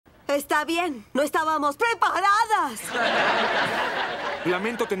Está bien, no estábamos preparadas.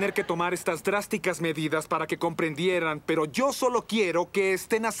 Lamento tener que tomar estas drásticas medidas para que comprendieran, pero yo solo quiero que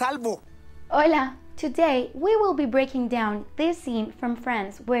estén a salvo. Hola! Today, we will be breaking down this scene from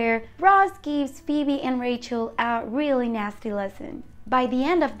Friends where Ross gives Phoebe and Rachel a really nasty lesson. By the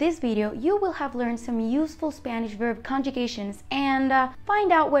end of this video, you will have learned some useful Spanish verb conjugations and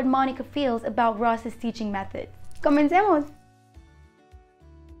find out what Monica feels about Ross's teaching method. ¡Comencemos!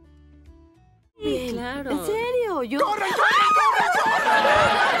 Bien, claro. ¿En serio? Yo... ¡Corre, corre, corre,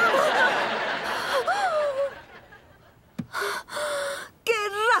 ¿Qué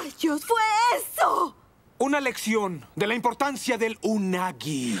rayos fue eso? Una lección de la importancia del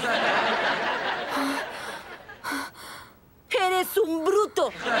Unagi. ¡Eres un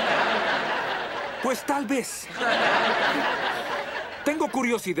bruto! Pues tal vez. Tengo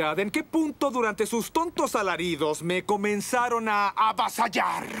curiosidad en qué punto durante sus tontos alaridos me comenzaron a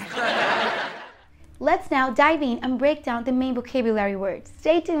avasallar. Let's now dive in and break down the main vocabulary words.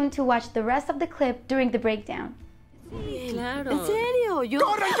 Stay tuned to watch the rest of the clip during the breakdown. Bien, claro. ¿En serio? Yo...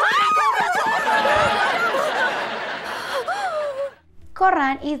 ¡Corre, corre, corre!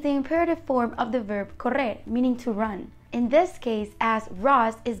 Corran is the imperative form of the verb correr, meaning to run. In this case, as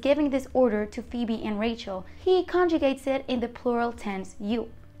Ross is giving this order to Phoebe and Rachel, he conjugates it in the plural tense you,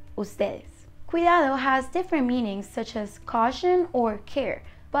 ustedes. Cuidado has different meanings such as caution or care,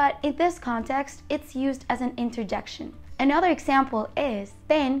 but in this context, it's used as an interjection. Another example is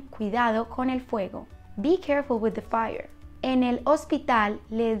ten cuidado con el fuego. Be careful with the fire. En el hospital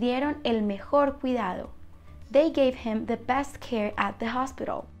le dieron el mejor cuidado. They gave him the best care at the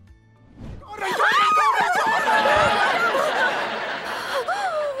hospital. ¡Corre, corre, corre!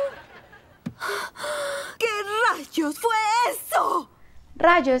 ¿Qué rayos fue eso?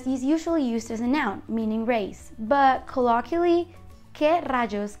 Rayos is usually used as a noun, meaning rays, but colloquially, ¿qué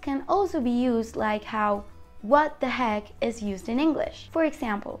rayos can also be used like how what the heck is used in English. For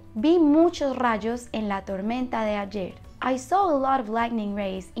example, vi muchos rayos en la tormenta de ayer. I saw a lot of lightning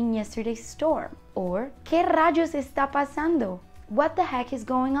rays in yesterday's storm. Or, ¿qué rayos está pasando? What the heck is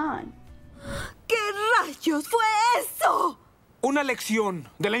going on? ¿Qué rayos fue eso? Una lección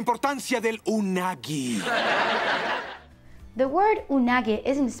de la importancia del Unagi. The word unagi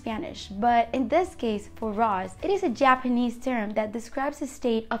is in Spanish, but in this case, for Ross, it is a Japanese term that describes a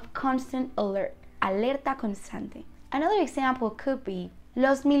state of constant alert, alerta constante. Another example could be,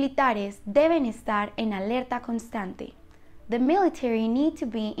 los militares deben estar en alerta constante. The military need to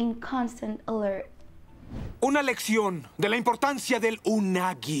be in constant alert. Una lección de la importancia del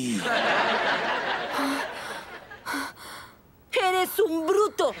Unagi. ¡Eres un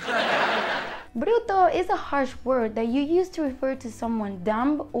bruto! Bruto is a harsh word that you use to refer to someone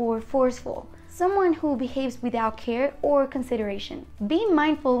dumb or forceful, someone who behaves without care or consideration. Be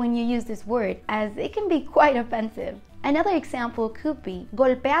mindful when you use this word, as it can be quite offensive. Another example could be,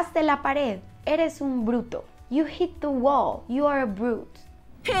 golpeaste la pared, eres un bruto. You hit the wall, you are a brute.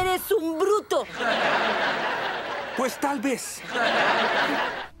 ¡Eres un bruto! Pues tal vez.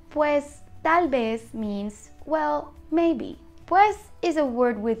 Pues tal vez means, well, maybe. Pues is a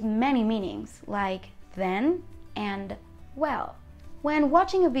word with many meanings, like then and well. When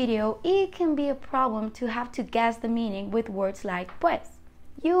watching a video, it can be a problem to have to guess the meaning with words like pues.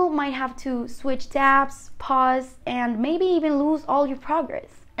 You might have to switch tabs, pause, and maybe even lose all your progress.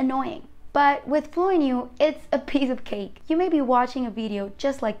 Annoying. But with FluentU, it's a piece of cake. You may be watching a video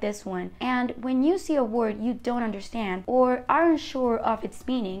just like this one, and when you see a word you don't understand or are unsure of its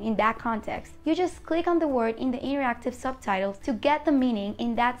meaning in that context, you just click on the word in the interactive subtitles to get the meaning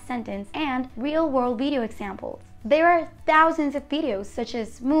in that sentence and real-world video examples. There are thousands of videos such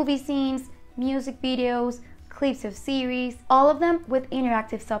as movie scenes, music videos, clips of series, all of them with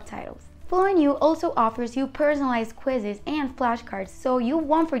interactive subtitles. FluentU also offers you personalized quizzes and flashcards so you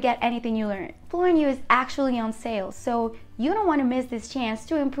won't forget anything you learn. FluentU is actually on sale, so you don't want to miss this chance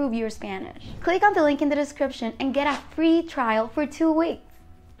to improve your Spanish. Click on the link in the description and get a free trial for 2 weeks.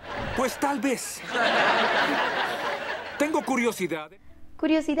 Pues tal vez. Tengo curiosidad.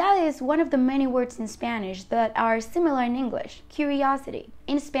 Curiosidad is one of the many words in Spanish that are similar in English, curiosity.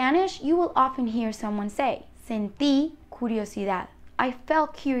 In Spanish, you will often hear someone say, sentí curiosidad. I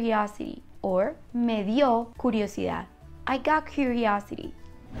felt curiosity, or me dio curiosidad. I got curiosity.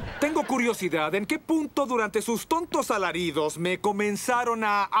 Tengo curiosidad en qué punto durante sus tontos alaridos me comenzaron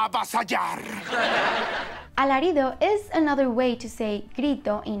a avasallar. Alarido is another way to say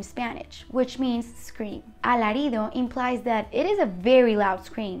grito in Spanish, which means scream. Alarido implies that it is a very loud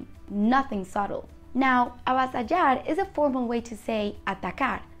scream, nothing subtle. Now, avasallar is a formal way to say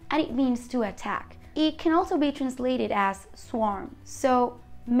atacar, and it means to attack. It can also be translated as swarm. So,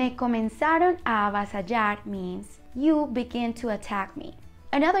 Me comenzaron a avasallar means you begin to attack me.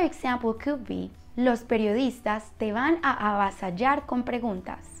 Another example could be, los periodistas te van a avasallar con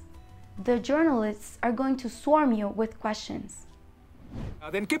preguntas. The journalists are going to swarm you with questions.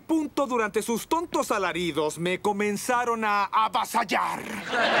 ¿En qué punto durante sus tontos alaridos me comenzaron a avasallar?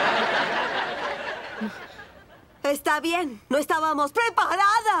 Está bien, no estábamos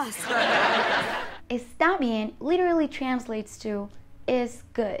preparadas. Está bien literally translates to is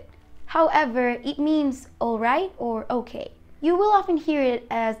good. However, it means alright or okay. You will often hear it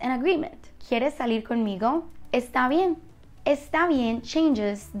as an agreement. ¿Quieres salir conmigo? Está bien. Está bien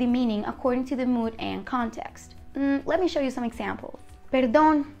changes the meaning according to the mood and context. Let me show you some examples.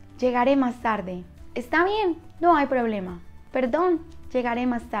 Perdón, llegaré más tarde. Está bien, no hay problema. Perdón, llegaré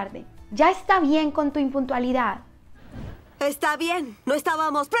más tarde. Ya está bien con tu impuntualidad. Está bien, no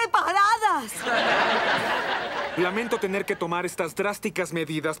estábamos preparadas. Lamento tener que tomar estas drásticas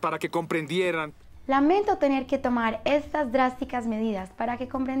medidas para que comprendieran. Lamento tener que tomar estas drásticas medidas para que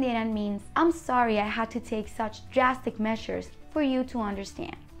comprendieran means I'm sorry I had to take such drastic measures for you to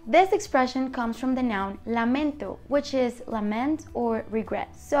understand. This expression comes from the noun lamento, which is lament or regret.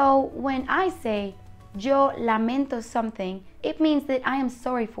 So when I say yo lamento something, it means that I am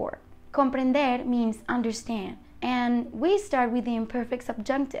sorry for. Comprender means understand, and we start with the imperfect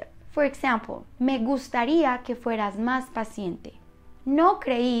subjunctive. For example, me gustaría que fueras más paciente. No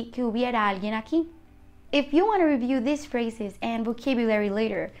creí que hubiera alguien aquí. If you want to review these phrases and vocabulary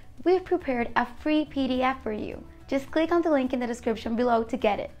later, we've prepared a free PDF for you. Just click on the link in the description below to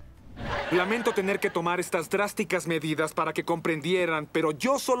get it. Lamento tener que tomar estas drásticas medidas para que comprendieran, pero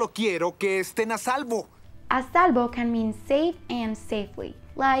yo solo quiero que estén a salvo. A salvo can mean safe and safely,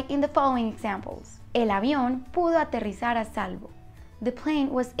 like in the following examples. El avión pudo aterrizar a salvo. The plane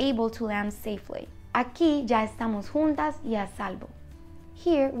was able to land safely. Aquí ya estamos juntas y a salvo.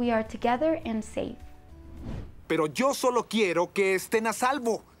 Here we are together and safe. Pero yo solo quiero que estén a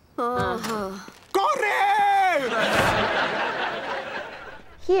salvo. ¡Corre!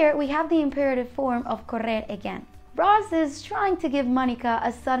 Here we have the imperative form of correr again. Ross is trying to give Monica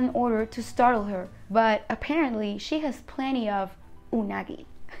a sudden order to startle her, but apparently she has plenty of unagi.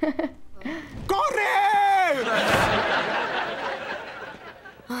 ¡Corre!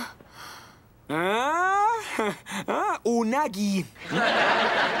 Unagi.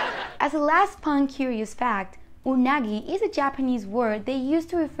 As a last fun curious fact, unagi is a Japanese word they use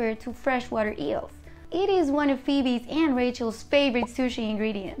to refer to freshwater eels. It is one of Phoebe's and Rachel's favorite sushi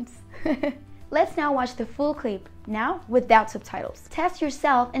ingredients. Let's now watch the full clip, now without subtitles. Test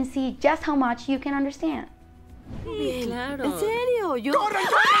yourself and see just how much you can understand. Bien, claro. ¿En serio? Yo... ¡Corre,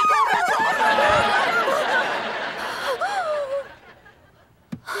 corre, corre!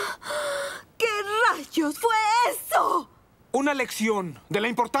 ¿Qué rayos fue eso? Una lección de la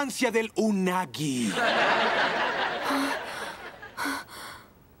importancia del unagi.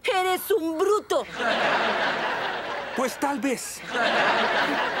 ¡Eres un bruto! Pues tal vez.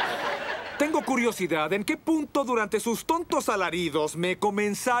 Tengo curiosidad, ¿en qué punto durante sus tontos alaridos me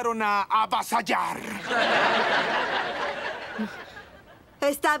comenzaron a avasallar?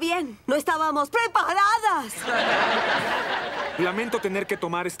 Está bien, no estábamos preparadas. Lamento tener que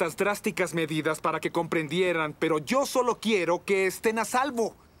tomar estas drásticas medidas para que comprendieran, pero yo solo quiero que estén a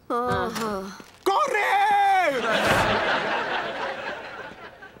salvo. ¡Corre!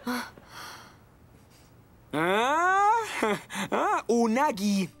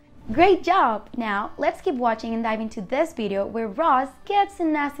 Unagi. Great job! Now, let's keep watching and dive into this video where Ross gets a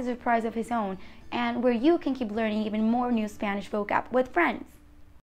nasty surprise of his own and where you can keep learning even more new Spanish vocab with friends.